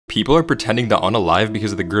People are pretending to unalive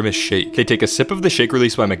because of the Grimace shake. They take a sip of the shake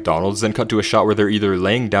released by McDonald's, then cut to a shot where they're either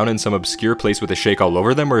laying down in some obscure place with a shake all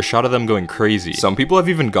over them or a shot of them going crazy. Some people have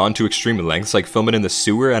even gone to extreme lengths like film it in the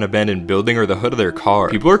sewer, an abandoned building, or the hood of their car.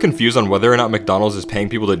 People are confused on whether or not McDonald's is paying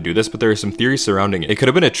people to do this, but there are some theories surrounding it. It could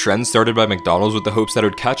have been a trend started by McDonald's with the hopes that it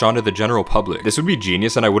would catch on to the general public. This would be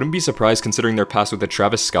genius, and I wouldn't be surprised considering their past with the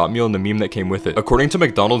Travis Scott meal and the meme that came with it. According to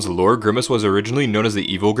McDonald's lore, Grimace was originally known as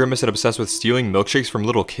the evil Grimace and obsessed with stealing milkshakes from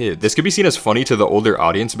little kids. This could be seen as funny to the older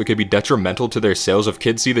audience, but could be detrimental to their sales if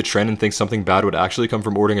kids see the trend and think something bad would actually come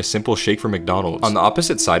from ordering a simple shake from McDonald's. On the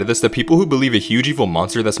opposite side of this, the people who believe a huge evil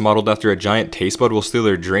monster that's modeled after a giant taste bud will steal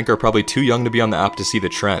their drink are probably too young to be on the app to see the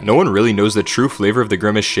trend. No one really knows the true flavor of the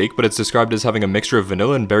Grimace shake, but it's described as having a mixture of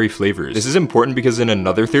vanilla and berry flavors. This is important because in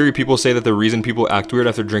another theory, people say that the reason people act weird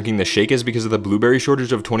after drinking the shake is because of the blueberry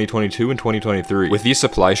shortage of 2022 and 2023. With these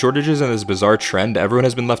supply shortages and this bizarre trend, everyone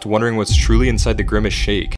has been left wondering what's truly inside the Grimace shake.